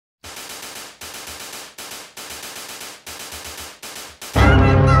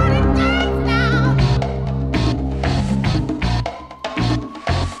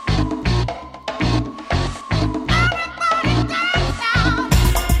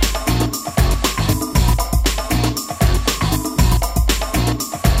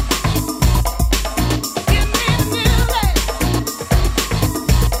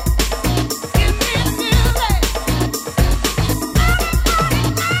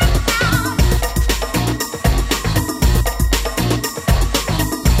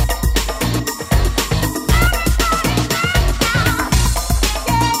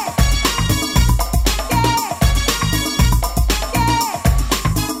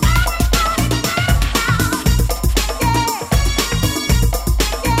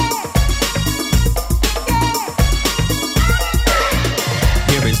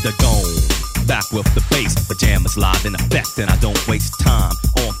live in effect, and I don't waste time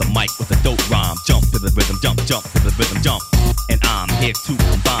on the mic with a dope rhyme. Jump to the rhythm, jump, jump to the rhythm, jump. And I'm here to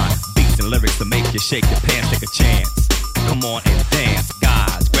combine beats and lyrics to make you shake your pants, take a chance. Come on and dance,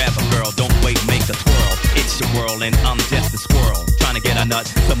 guys, grab a girl, don't wait, make a twirl. It's your world and I'm just a squirrel, trying to get a nut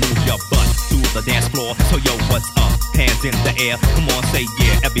to move your butt to the dance floor. So yo, what's up? Hands in the air, come on, say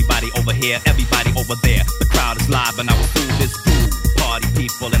yeah. Everybody over here, everybody over there. The crowd is live and I will do this groove. Party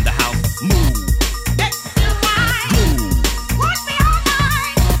people in the house, move.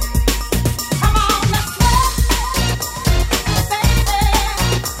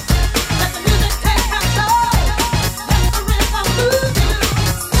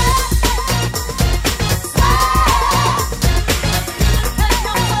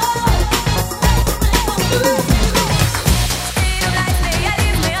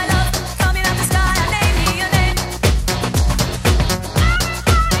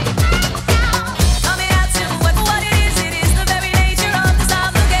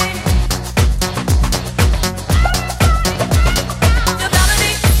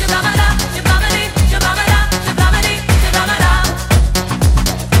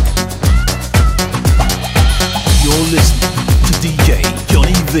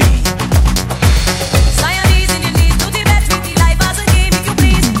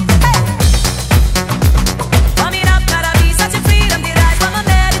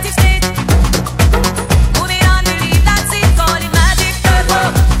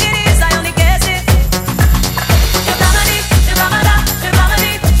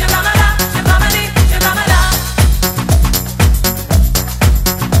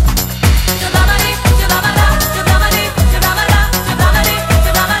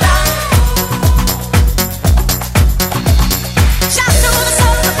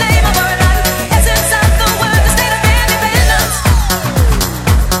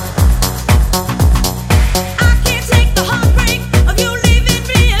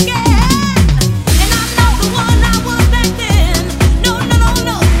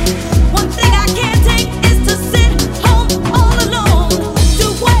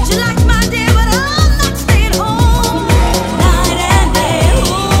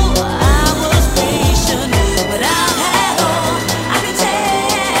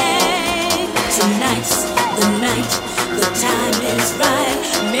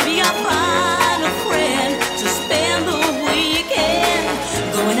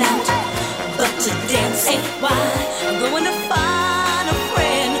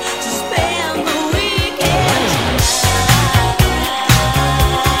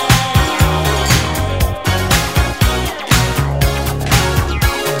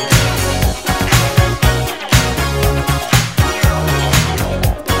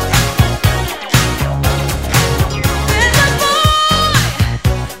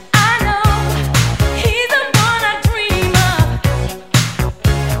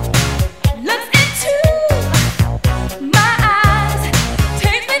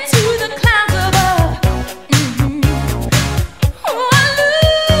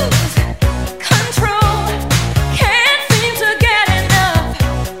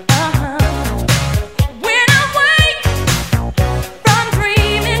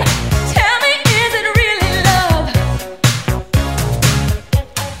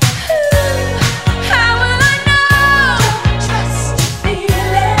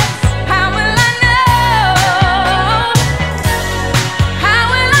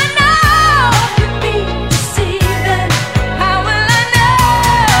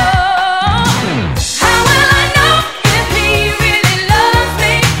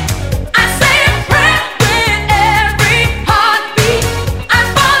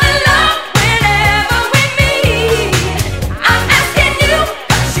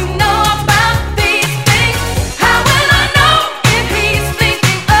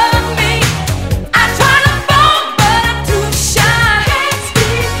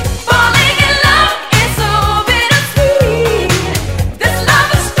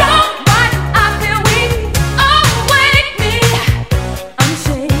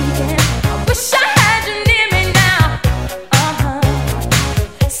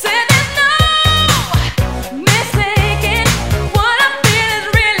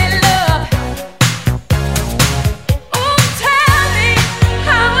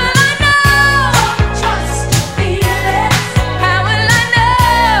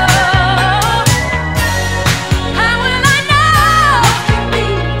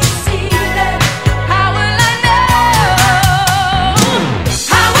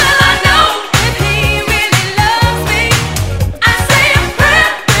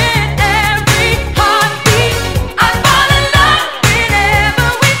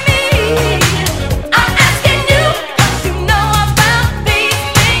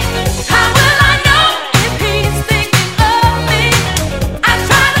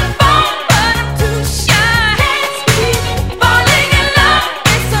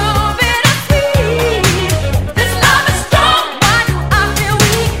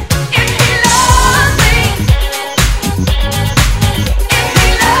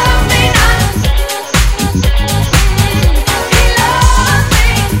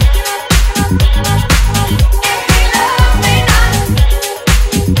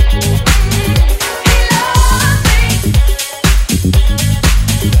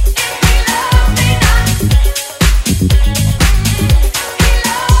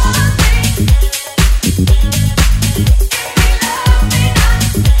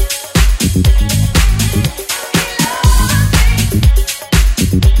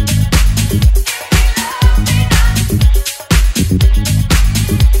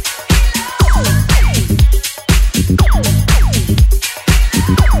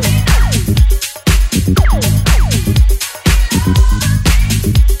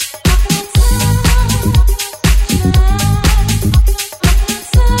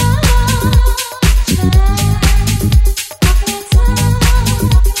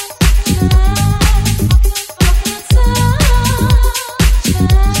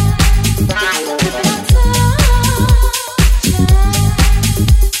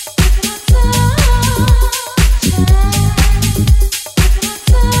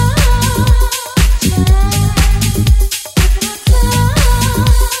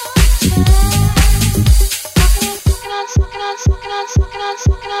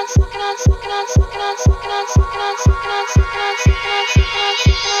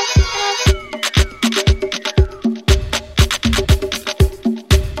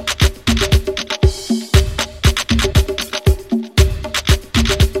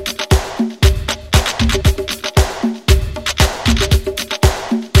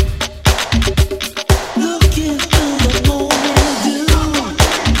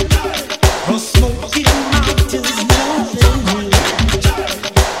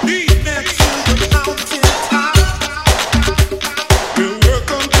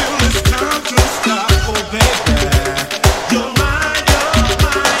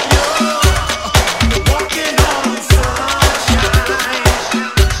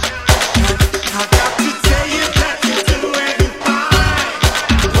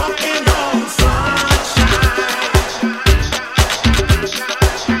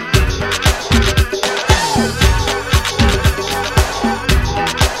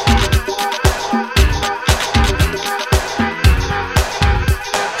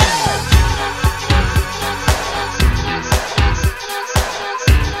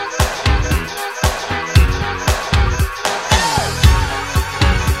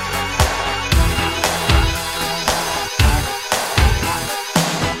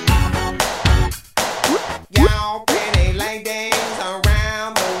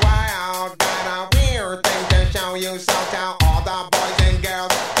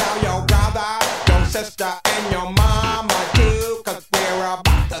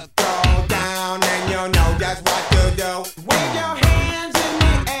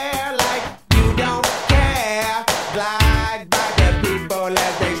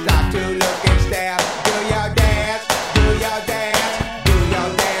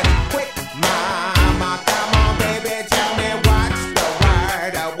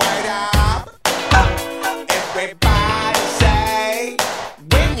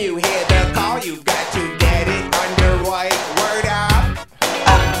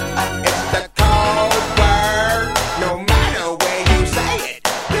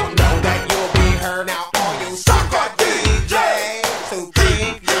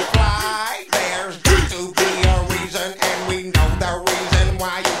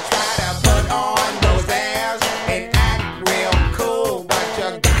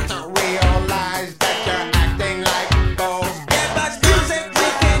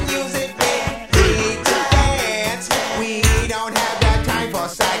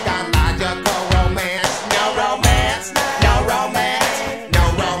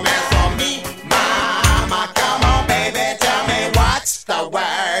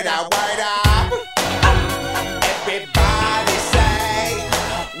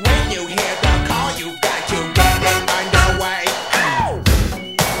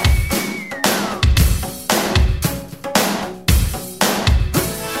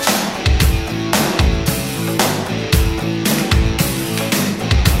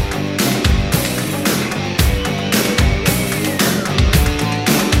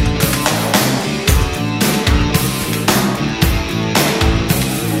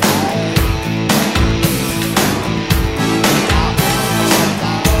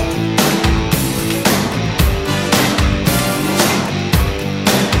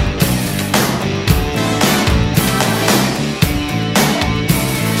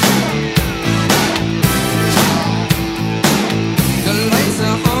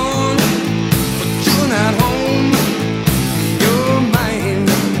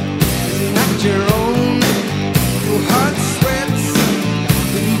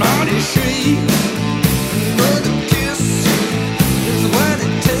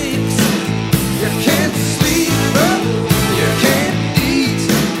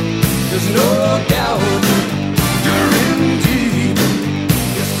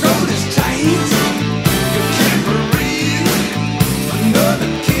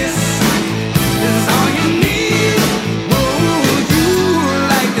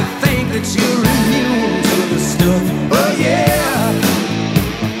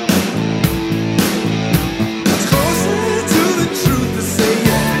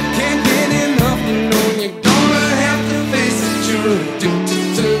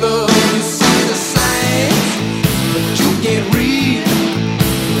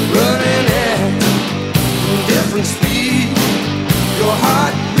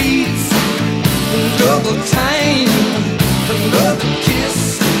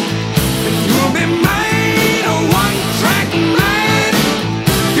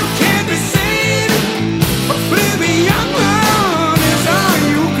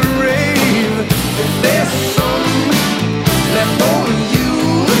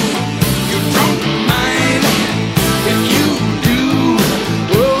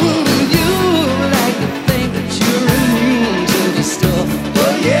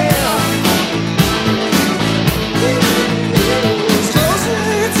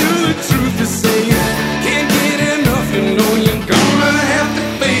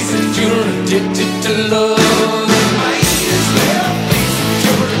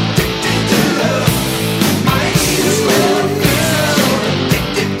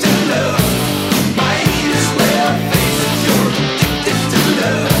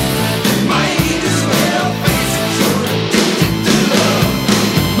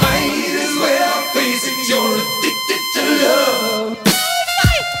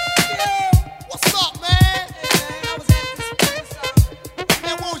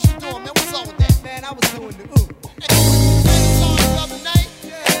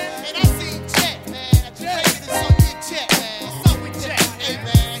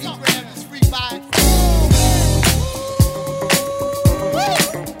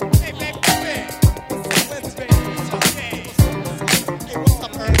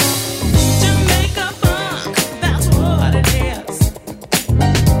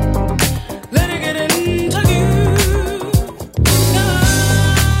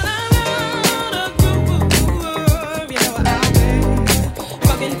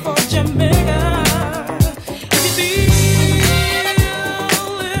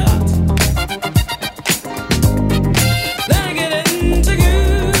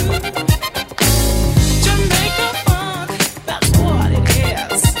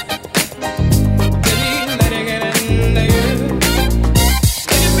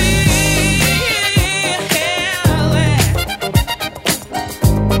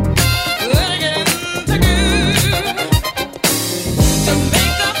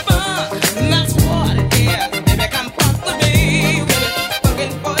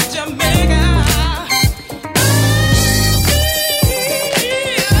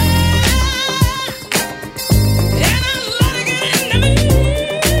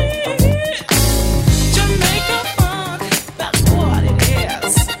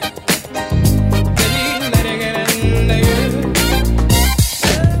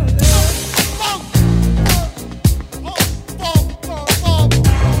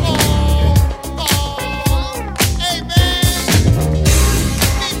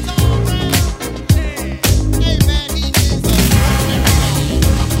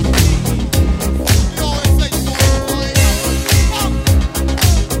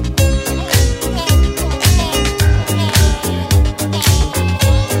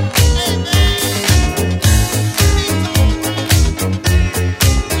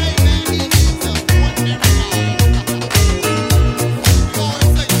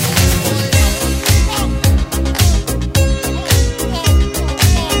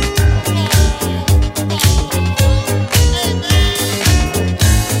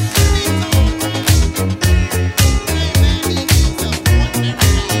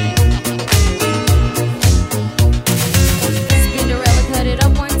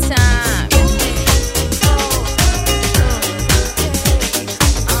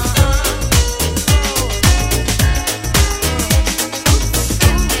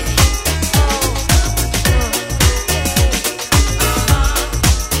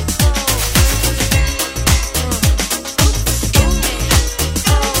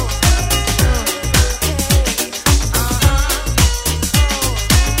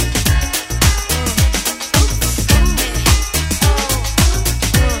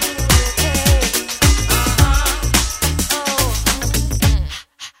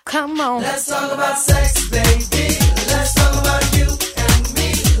 Come on. Let's talk about sex, baby. Let's talk about you and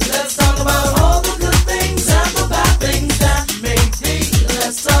me. Let's talk about all the good things and the bad things that may be.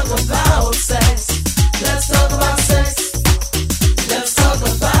 Let's talk about sex. Let's talk about sex. Let's talk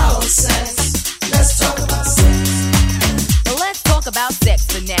about sex. Let's talk about sex. Well, let's talk about sex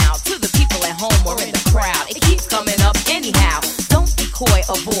for now. To the people at home or in the crowd, it keeps coming up anyhow. Don't be coy,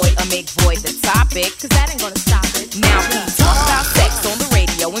 avoid, or make void the topic, cause that ain't gonna stop it. Now we talk about sex on the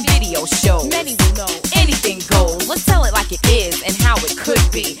radio and video shows. Many will know anything goes. Let's tell it like it is and how it could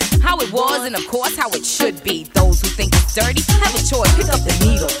be, how it was, and of course how it should be. Those who think it's dirty have a choice. Pick up the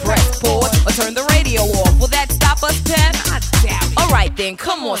needle, press pause, or turn the radio off. Will that stop us, Pep? I doubt it. Alright then,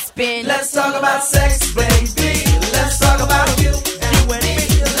 come on, spin. Let's talk about sex, baby. Let's talk about you and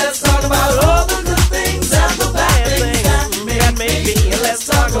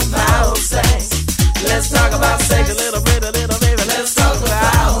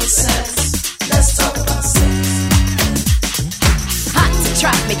Try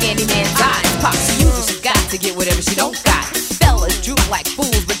to make any man's eyes pop. She uses she got to get whatever she don't got. Fellas droop like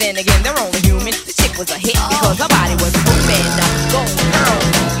fools, but then again, they're only human. The chick was a hit because her body was moving. Gold girl,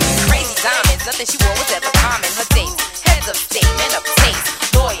 crazy diamonds, nothing she wore was ever common. Her dates, heads of state, men of taste,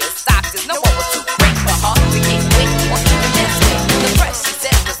 lawyers, doctors, no one was too great for her to get quick or even this way. The press she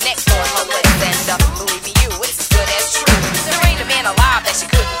said was next on her list, and believe me, you, it's as good as true. There ain't a man alive that she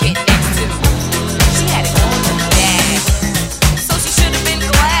couldn't get next to. She had it all in the bag, so she should have been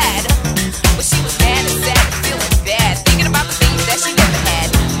glad. But she was mad and sad and feeling bad, thinking about the things that she never had.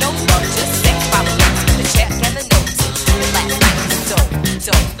 No love, just sex, politics, the check and the notes. And last night was dope,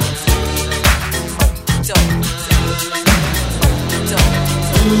 dope, dope, dope, dope, dope.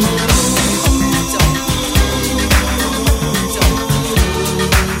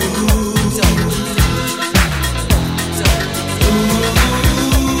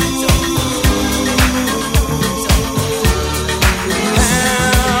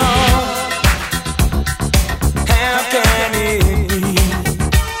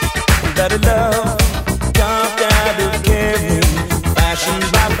 That a love carved out of caring, fashioned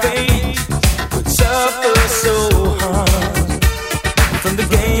by fate, would suffer so hard from the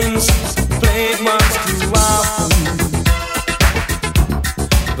games played once too often.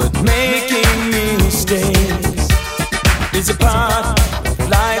 But making mistakes is a part of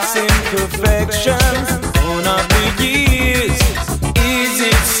life's imperfections. Born of the years, is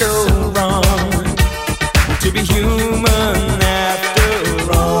it so wrong to be human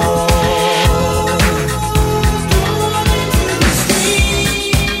after all?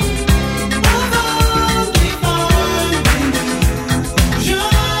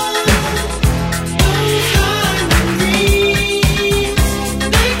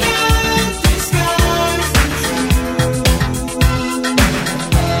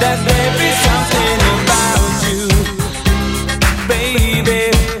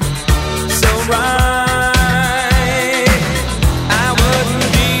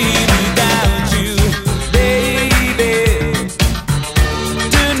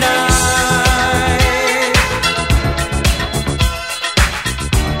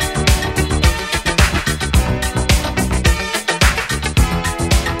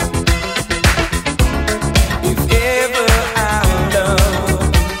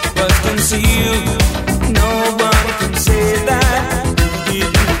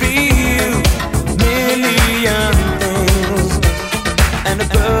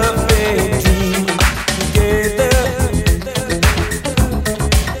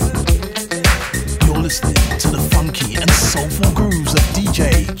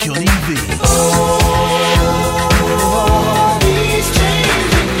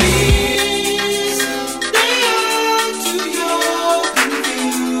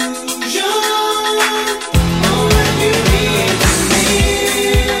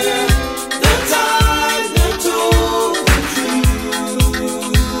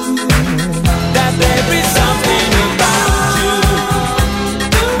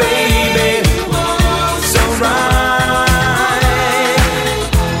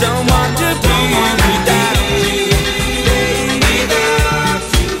 Don't want to be without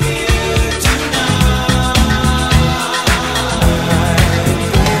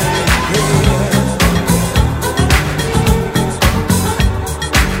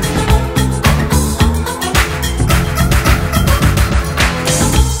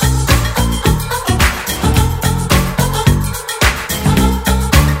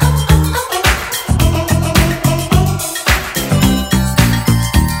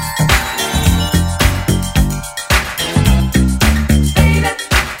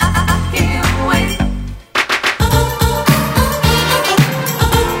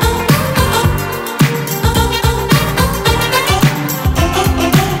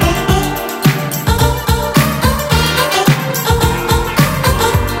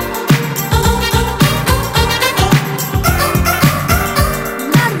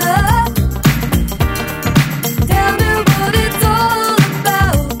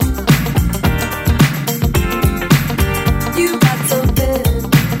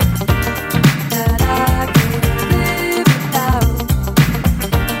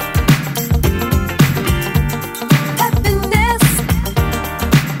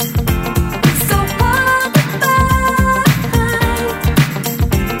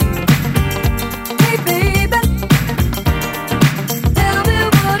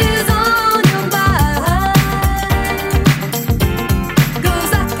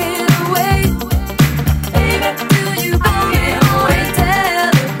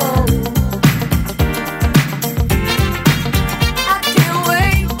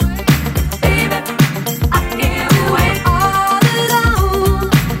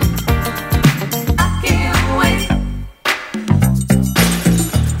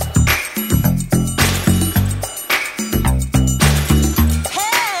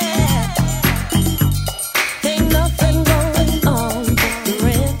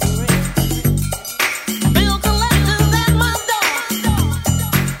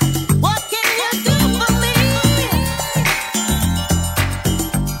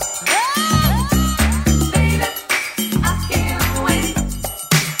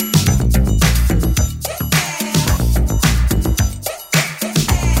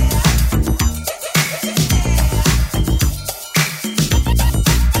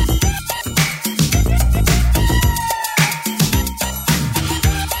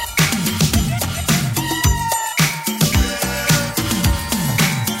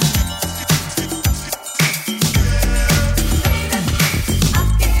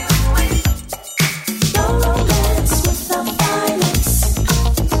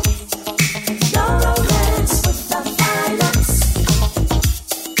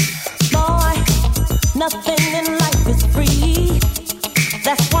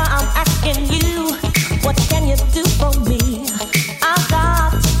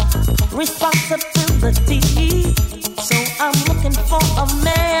responsibility. So I'm looking for a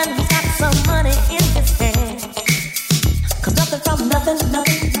man who's got some money in his hand. 'Cause nothing from nothing,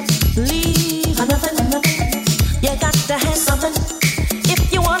 leave nothing. You got to have something if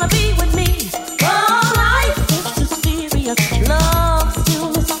you wanna be with me. Oh, life is too serious, love's too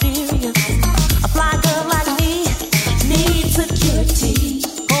mysterious. A fly girl like me needs security.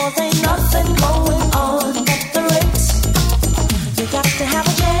 'Cause ain't nothing going on but the race. You got to have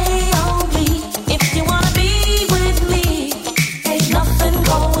a J.O.B. if you wanna be with me. Ain't nothing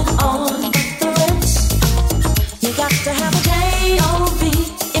going on but the race. You got to have a J.O.B.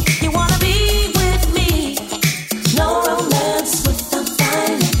 if you wanna be with me. No romance without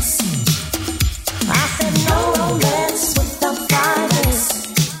finance. I said no romance without finance.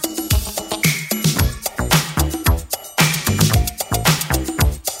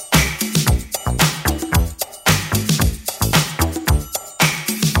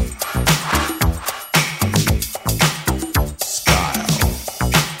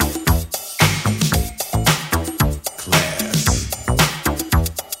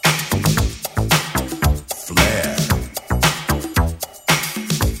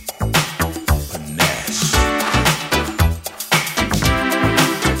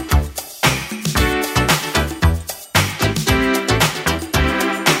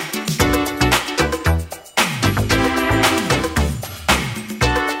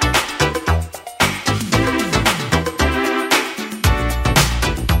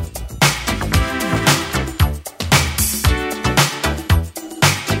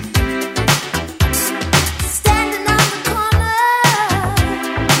 Standing on the corner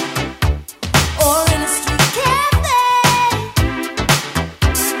or in a street cafe,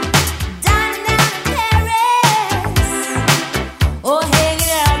 dining out in Paris or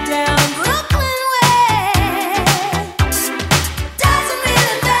hanging out down Brooklyn way. Doesn't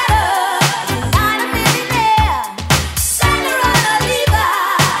really matter if you're not a millionaire. Saint Laurent or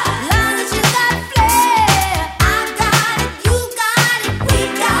Levi's, long as you got flair. I got it, you got it, we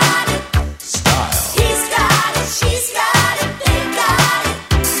got it. He's got it, she's got it, they got it.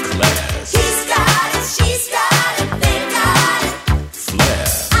 He's got it, she's got it, they got it.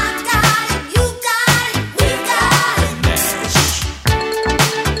 I got it, you got it, we got it.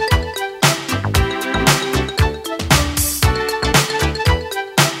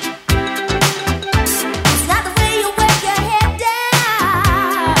 It's not the way you wear your head down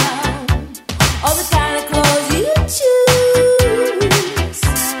or the kind of clothes you choose.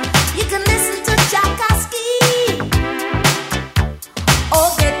 You can listen to Tchaikovsky or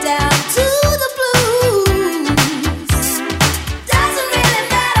get down to the blues. Doesn't really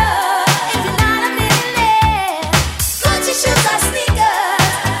matter if you're not a millionaire. Gucci shoes or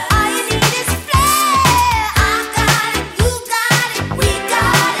sneakers, all you need is flair. I got it, you got it, we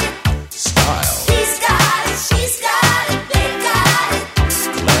got it. He's got it, she's got it, they got it.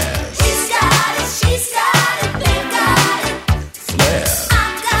 He's got it, she's got it, they got it. I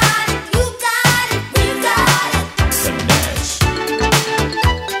got it, you got it, we got it.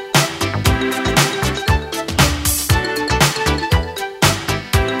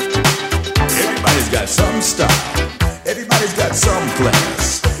 Everybody's got some style. Everybody's got some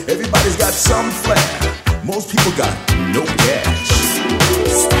class. Everybody's got some flair. Most people got no cash.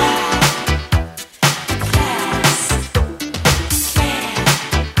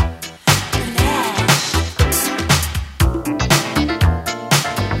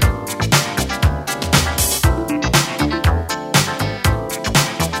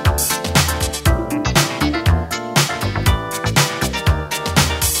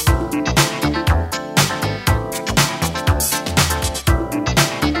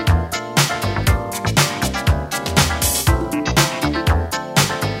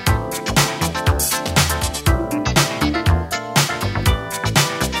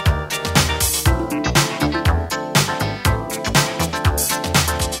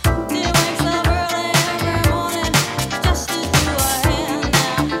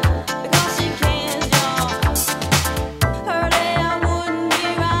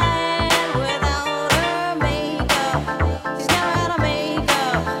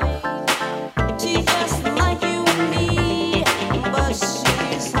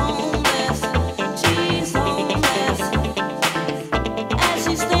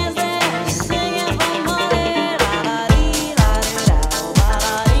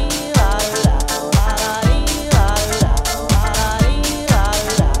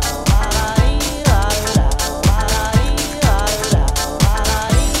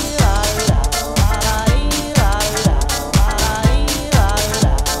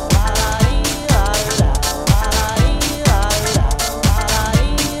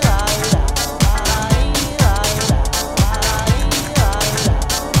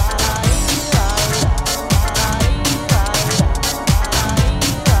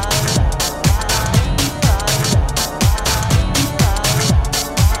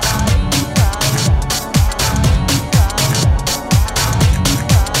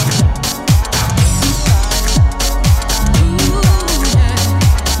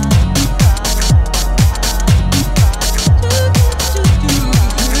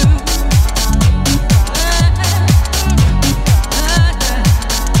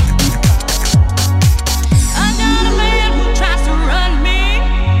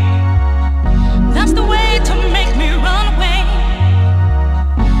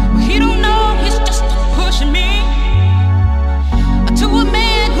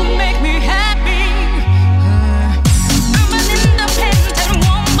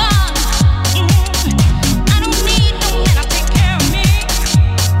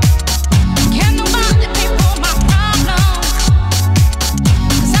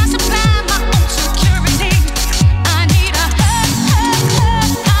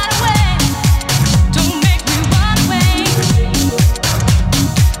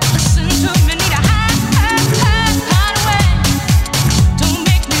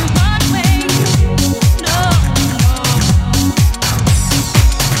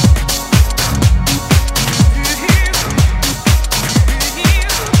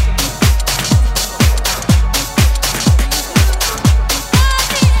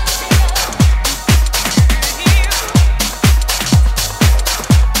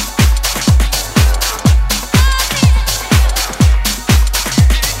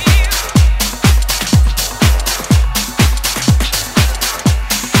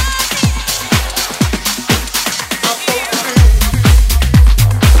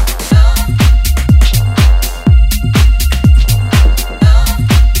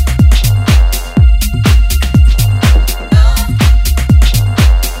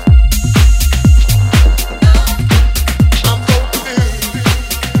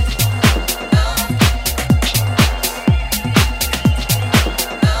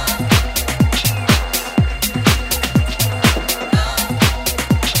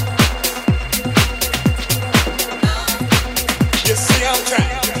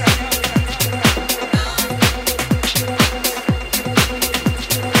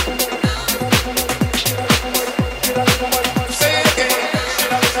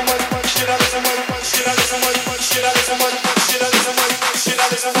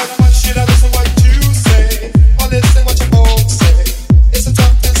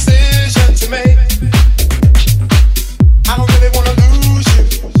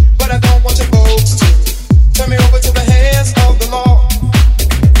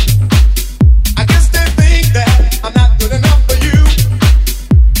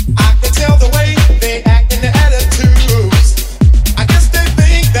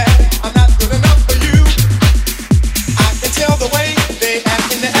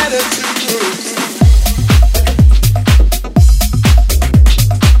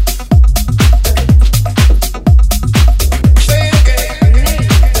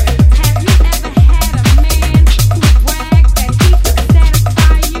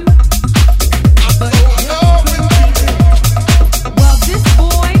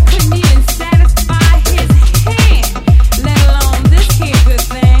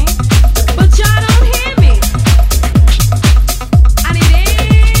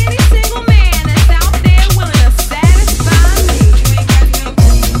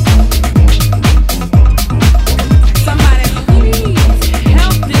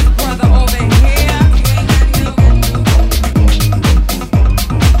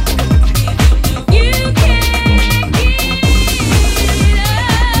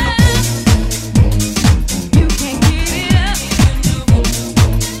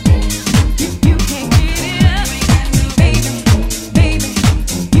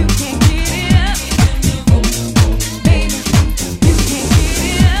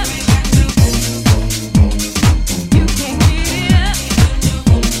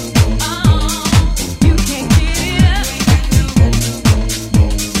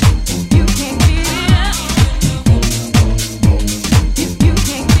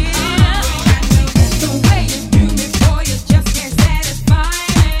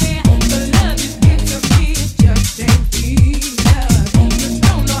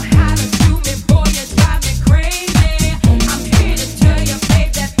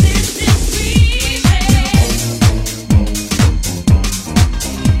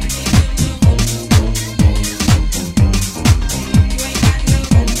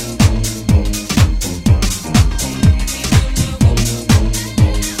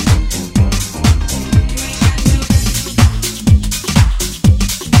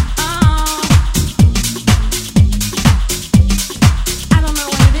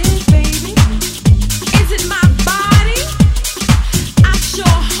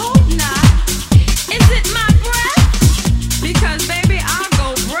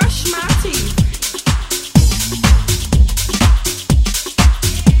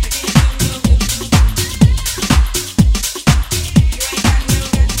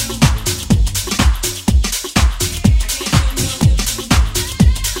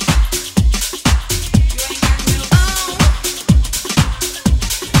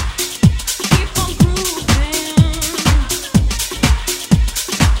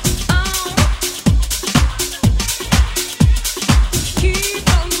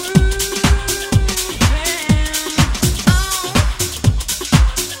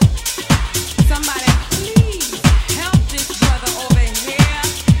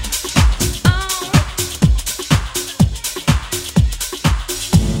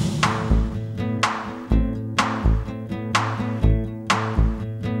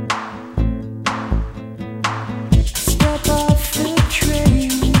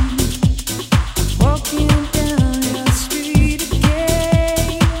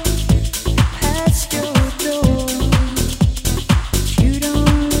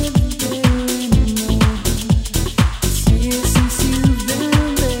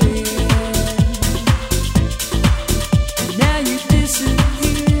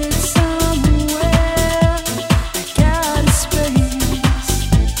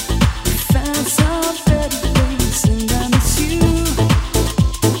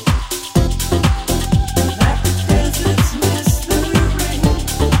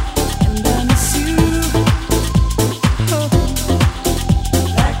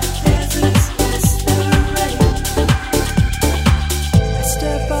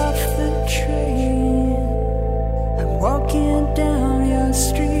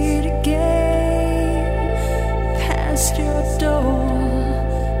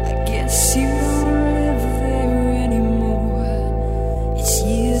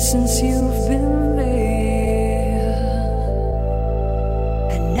 since you've been there,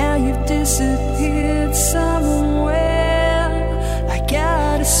 and now you've disappeared somewhere. Like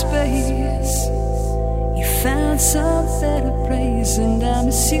out of space, you found some better place, and I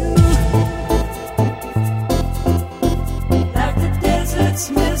miss you. Like the deserts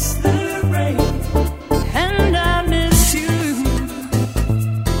miss the rain, and I miss you.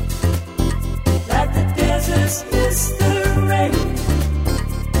 Like the deserts miss the rain.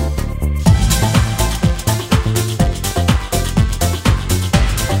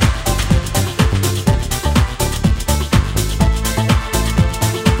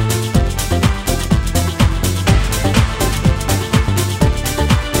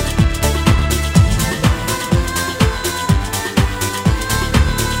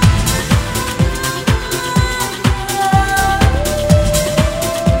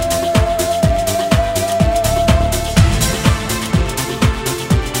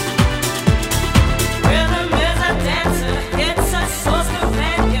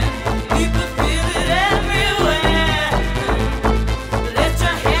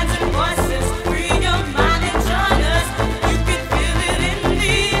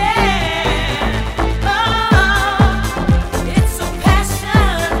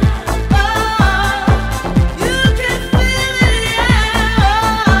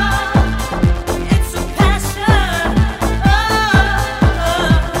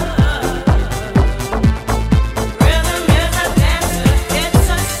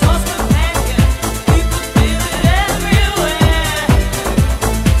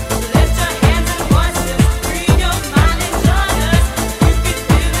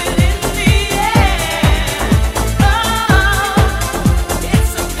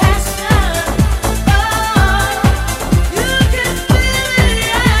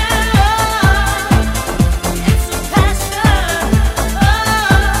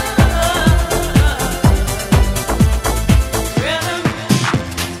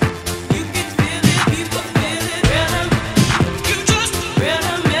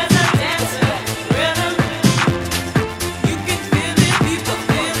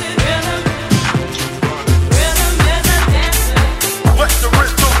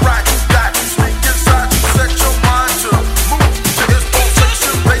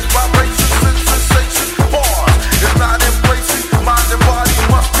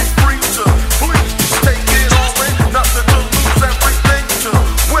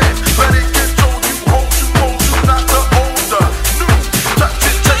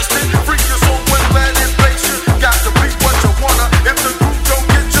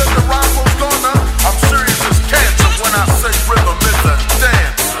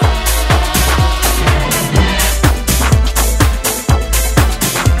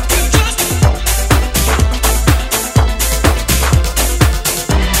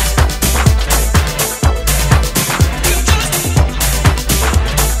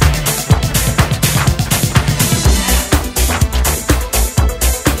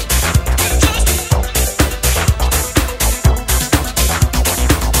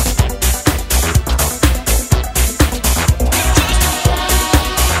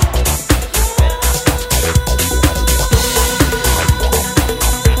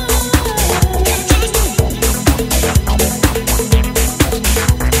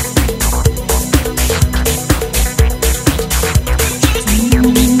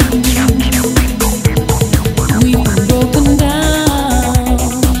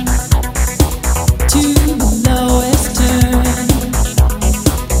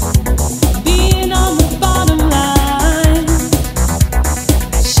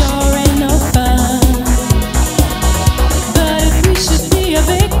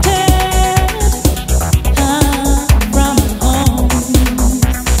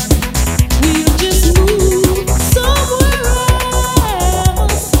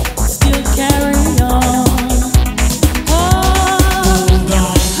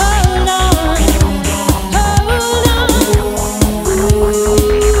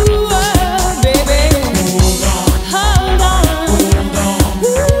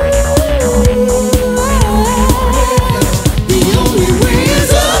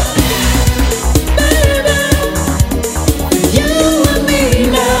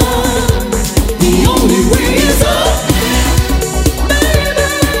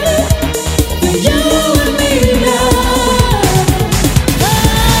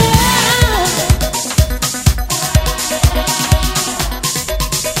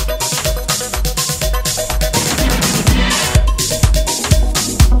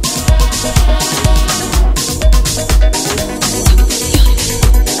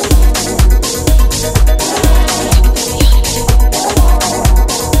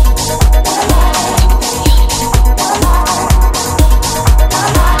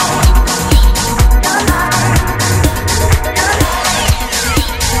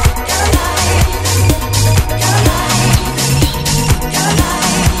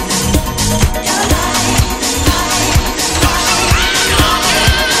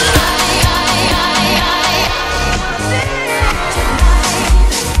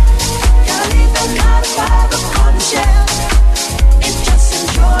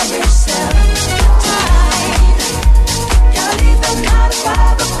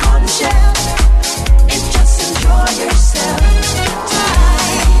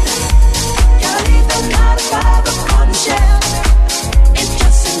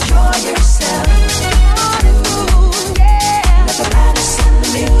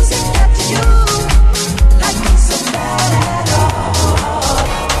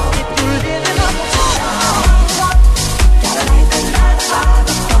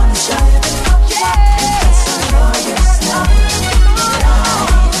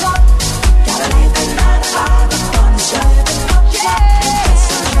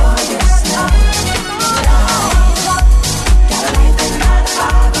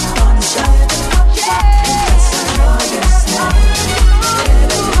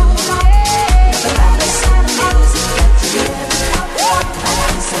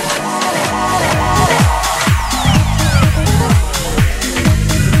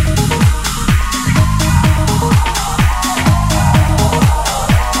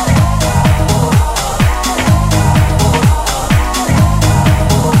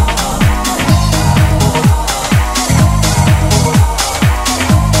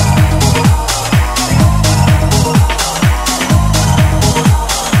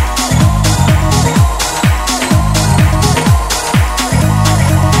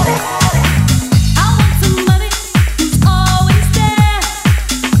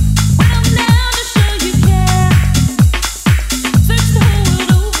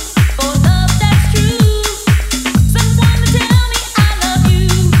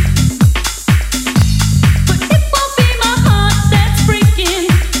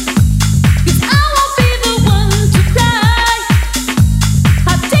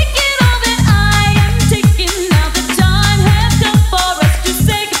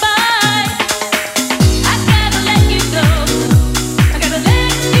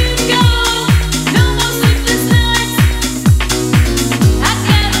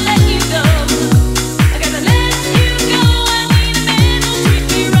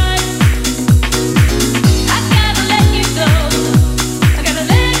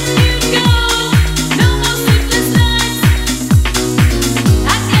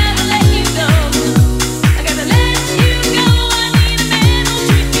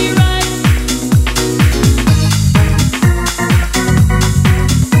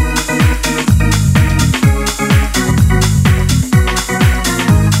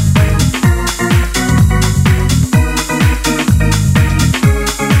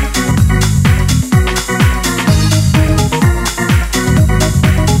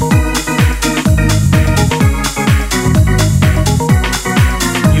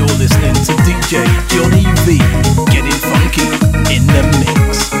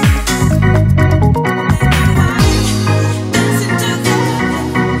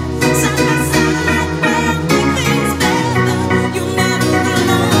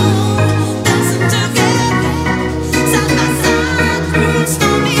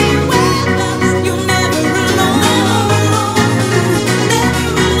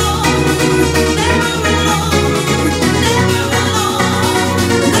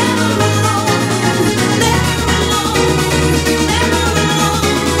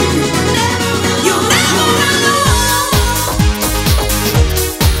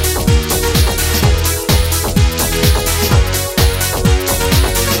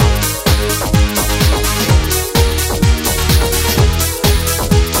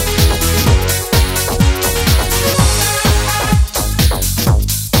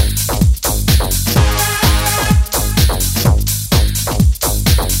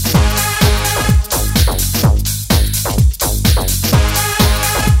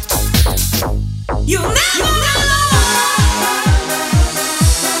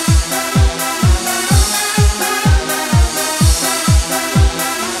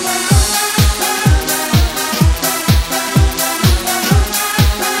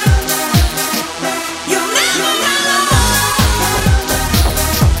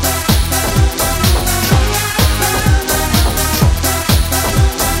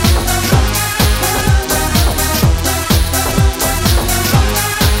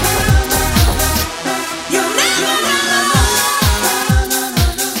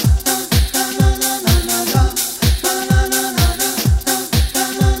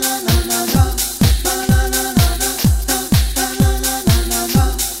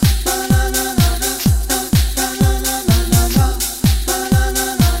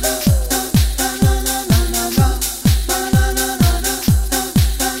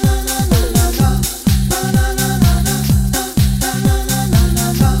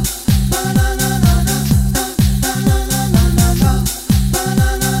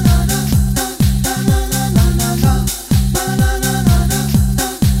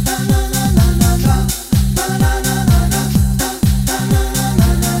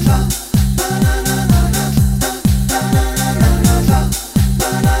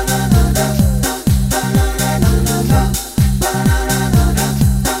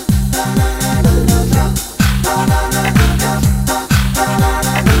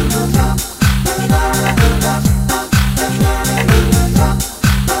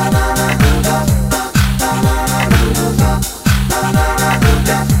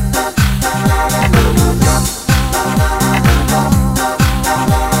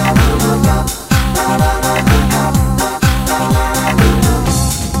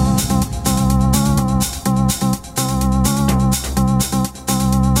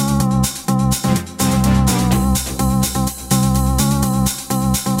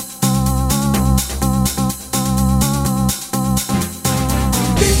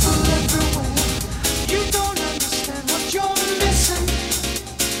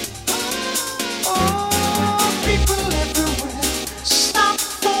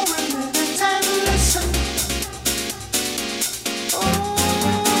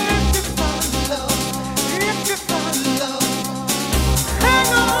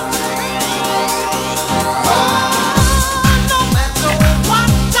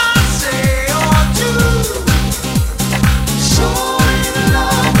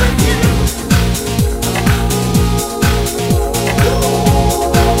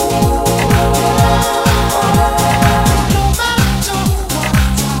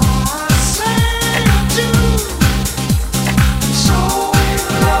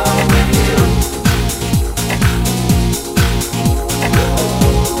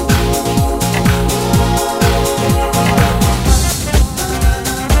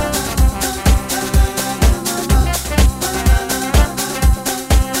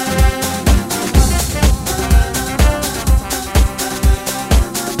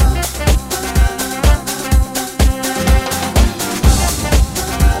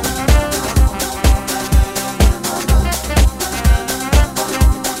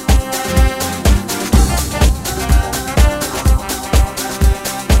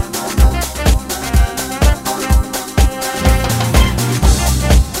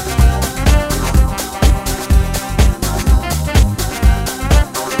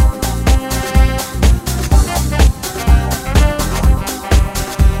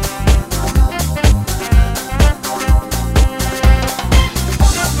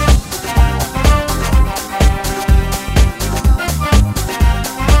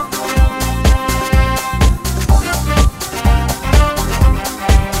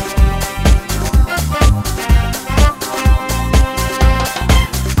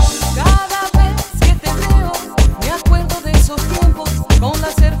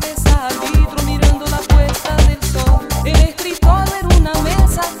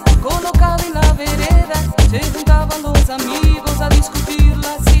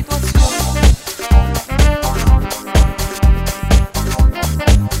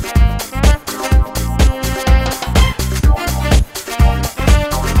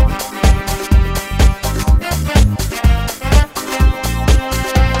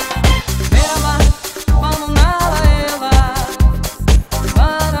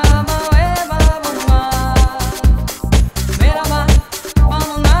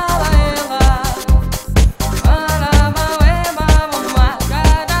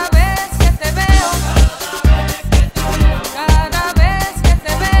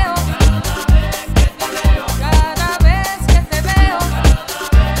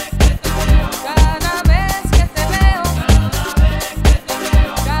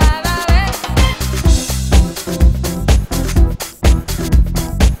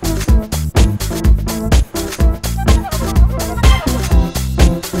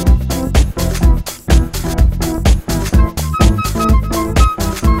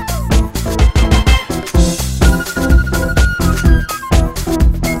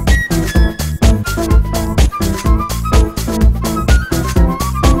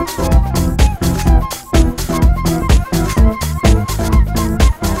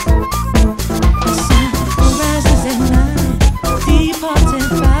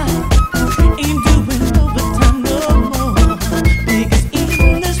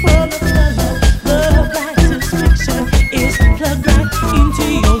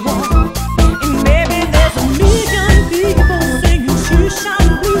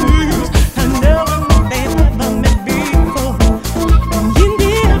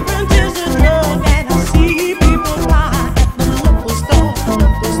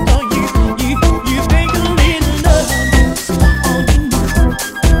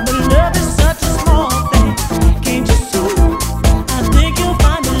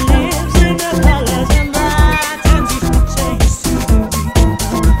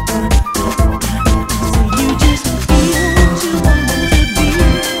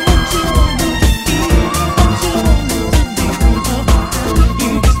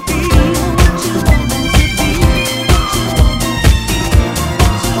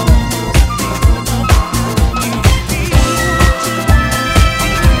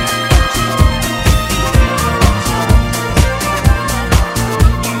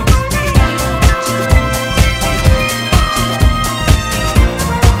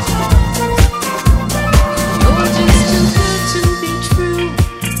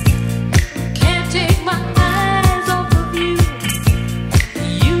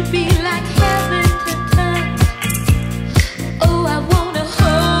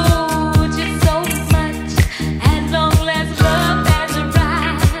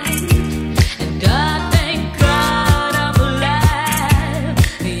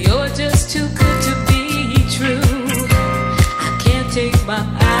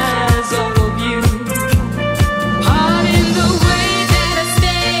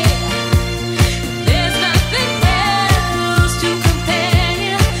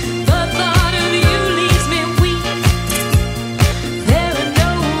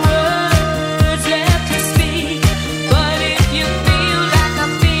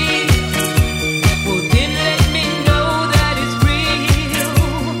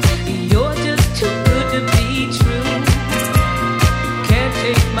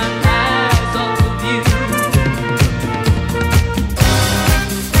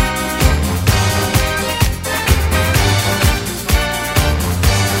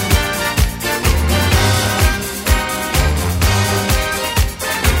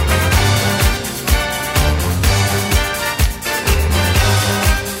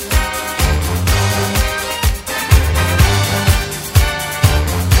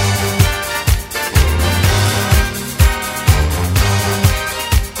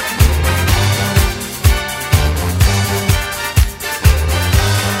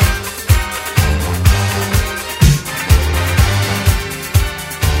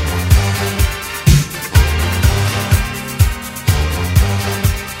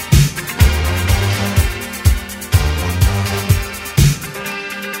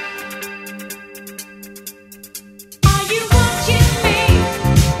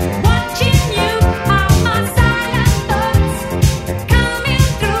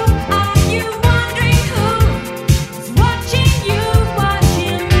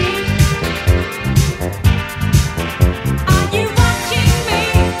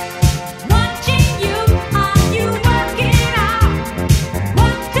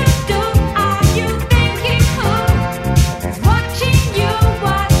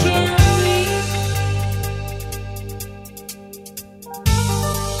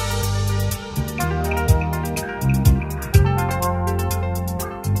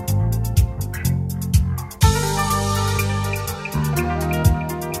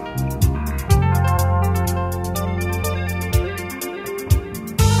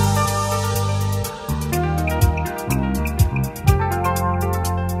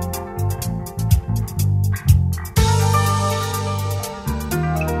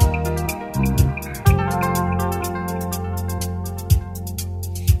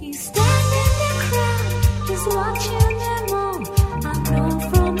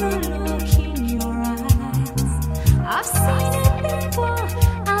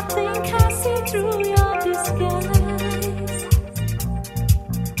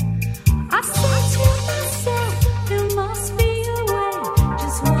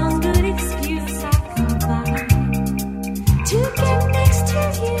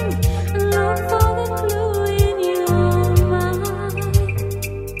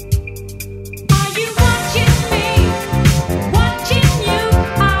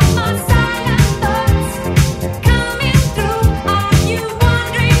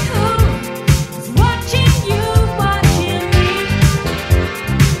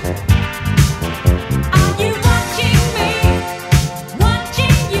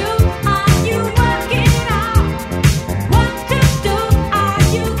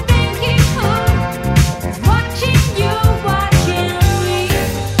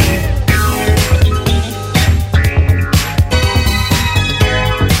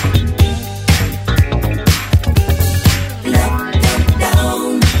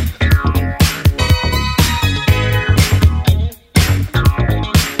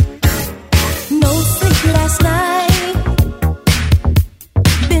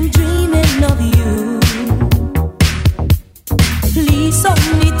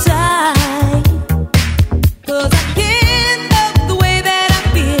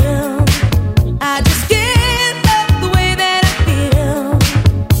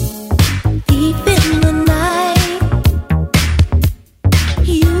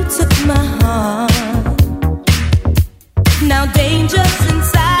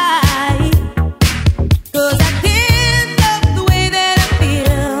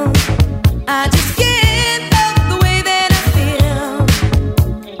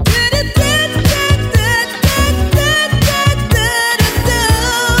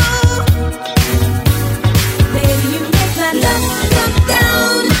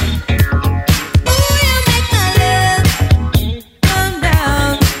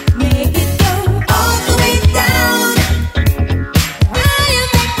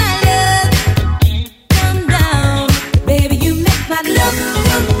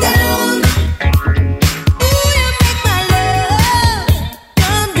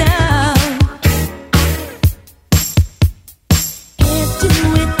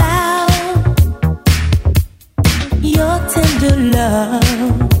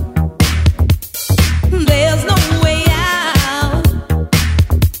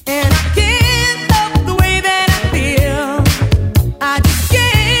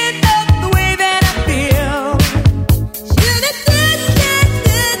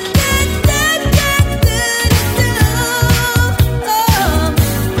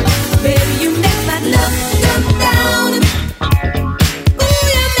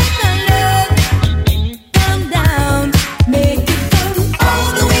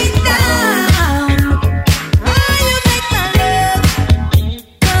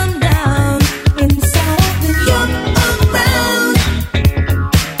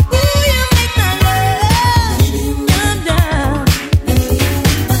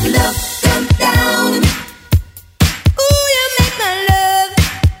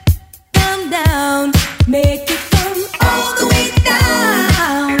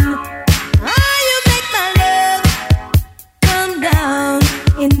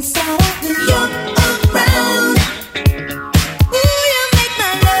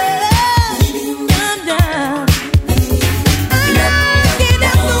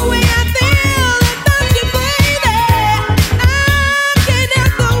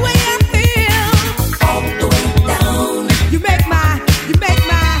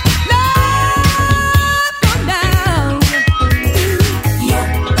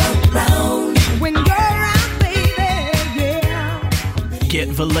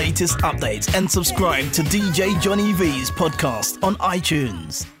 the latest updates and subscribe to DJ Johnny V's podcast on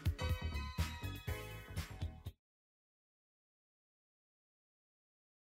iTunes.